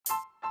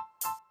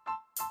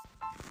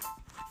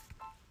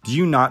Do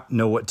you not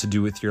know what to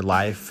do with your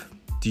life?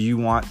 Do you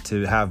want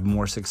to have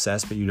more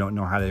success, but you don't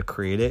know how to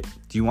create it?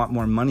 Do you want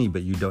more money,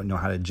 but you don't know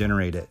how to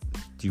generate it?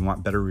 Do you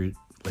want better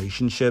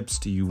relationships?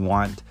 Do you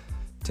want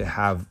to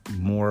have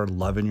more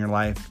love in your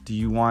life? Do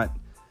you want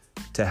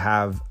to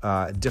have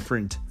a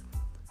different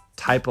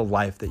type of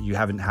life that you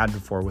haven't had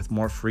before with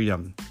more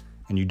freedom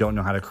and you don't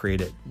know how to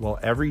create it? Well,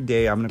 every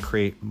day I'm going to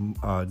create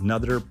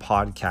another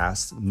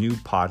new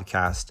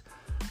podcast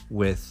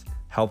with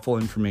helpful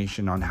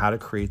information on how to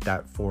create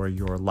that for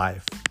your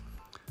life.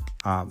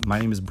 My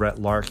name is Brett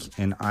Lark,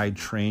 and I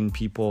train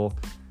people.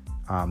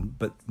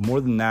 But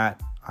more than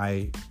that,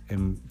 I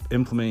am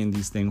implementing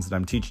these things that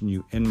I'm teaching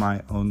you in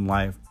my own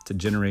life to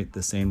generate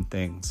the same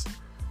things,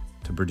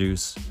 to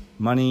produce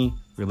money,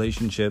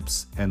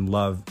 relationships, and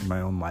love in my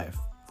own life.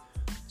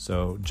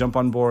 So jump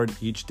on board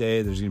each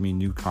day. There's going to be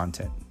new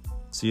content.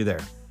 See you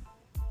there.